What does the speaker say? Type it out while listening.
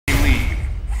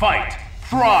Fight!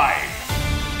 Thrive!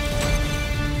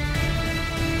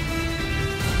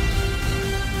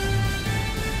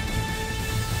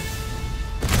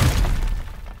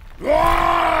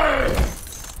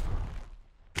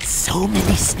 So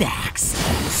many snacks,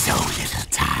 so little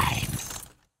time.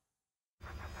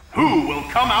 Who will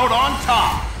come out on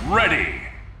top? Ready!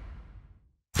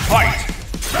 Fight!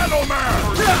 Venom!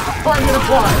 Target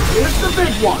acquired. It's the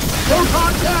big one.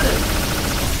 Proton cannon.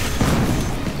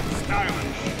 Stylish!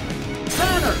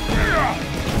 Banner.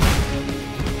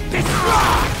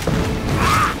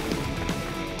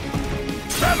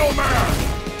 Venom!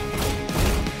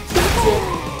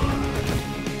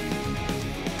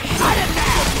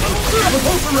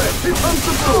 Repulsor, here comes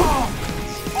the boom.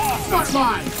 Smart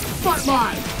mine. Smart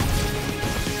mine.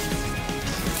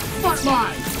 Smart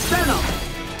mine. Venom.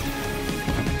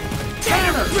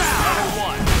 Banner. Level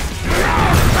 1!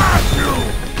 Got you!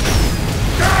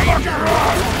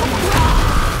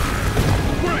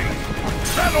 Great!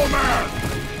 Venom!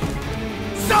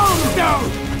 Zone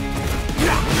Zone.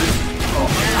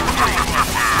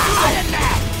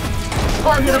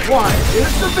 Target acquired.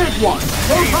 It's the big one.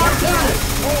 Proton cannon.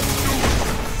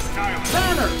 Stylish!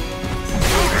 Banner.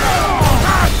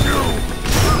 Got you!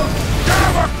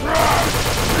 Gamma Crush!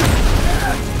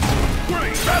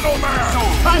 Great! Venom!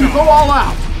 Time to go all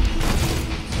out.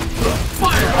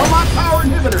 Fire on my power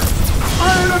inhibitor.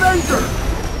 Iron Avenger.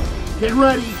 Get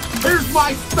ready. Here's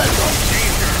my special.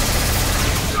 Danger!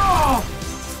 Oh,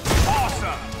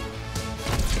 Awesome!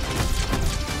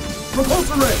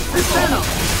 Repulsor ray. It's Venom.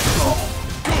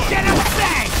 Get him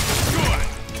back! Good!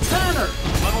 Banner.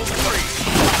 Level 3!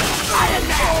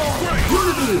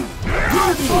 Unity.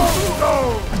 Unity.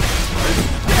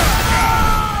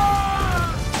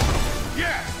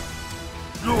 Yes!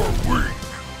 You're weak!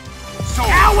 So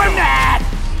Now we're mad!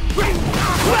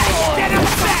 Get him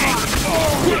back!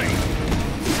 Great!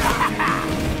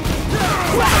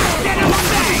 Get him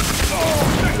back!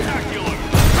 Spectacular!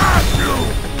 Got you!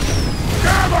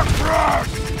 Gamma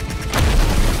Crush!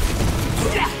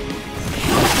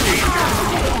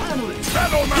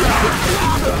 Venom!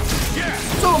 Yes!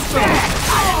 So.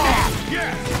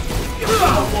 Yes!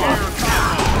 Fire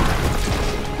combo!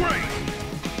 Great!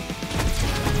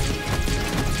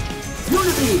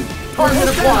 Unity. Target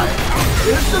acquired.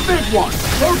 It's the big one.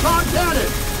 Proton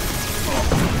cannon.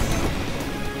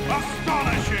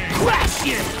 Astonishing! Crush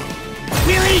you!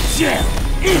 We'll eat you!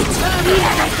 Eat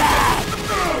everything!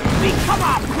 Become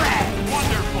our prey!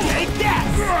 Wonderful! Take this!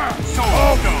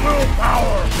 Soul Stone!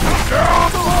 Willpower!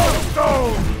 Soul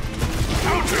Stone!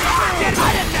 Get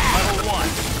out of there! Level 1!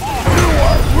 You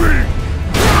are weak!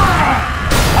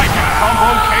 I can combo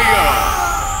KO!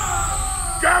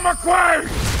 Gamma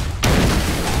Quake!